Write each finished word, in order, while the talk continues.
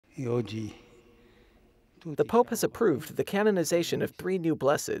The Pope has approved the canonization of 3 new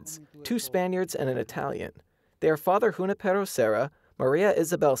blesseds, 2 Spaniards and an Italian. They are Father Junipero Serra, Maria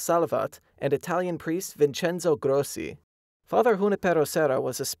Isabel Salvat, and Italian priest Vincenzo Grossi. Father Junipero Serra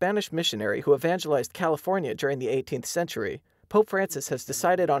was a Spanish missionary who evangelized California during the 18th century. Pope Francis has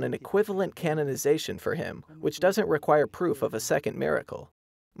decided on an equivalent canonization for him, which doesn't require proof of a second miracle.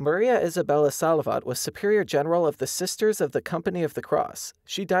 Maria Isabella Salvat was Superior General of the Sisters of the Company of the Cross.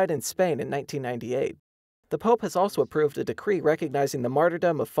 She died in Spain in 1998. The Pope has also approved a decree recognizing the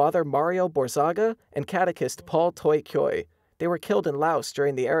martyrdom of Father Mario Borzaga and catechist Paul Toi Kyoy. They were killed in Laos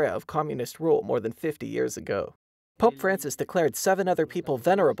during the era of communist rule more than 50 years ago. Pope Francis declared 7 other people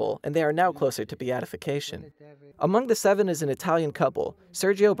venerable, and they are now closer to beatification. Among the 7 is an Italian couple,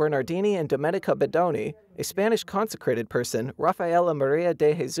 Sergio Bernardini and Domenica Bedoni, a Spanish consecrated person, Rafaela Maria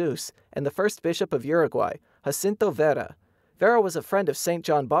de Jesus, and the first bishop of Uruguay, Jacinto Vera. Vera was a friend of St.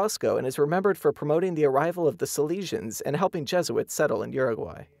 John Bosco and is remembered for promoting the arrival of the Salesians and helping Jesuits settle in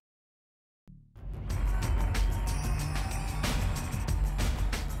Uruguay.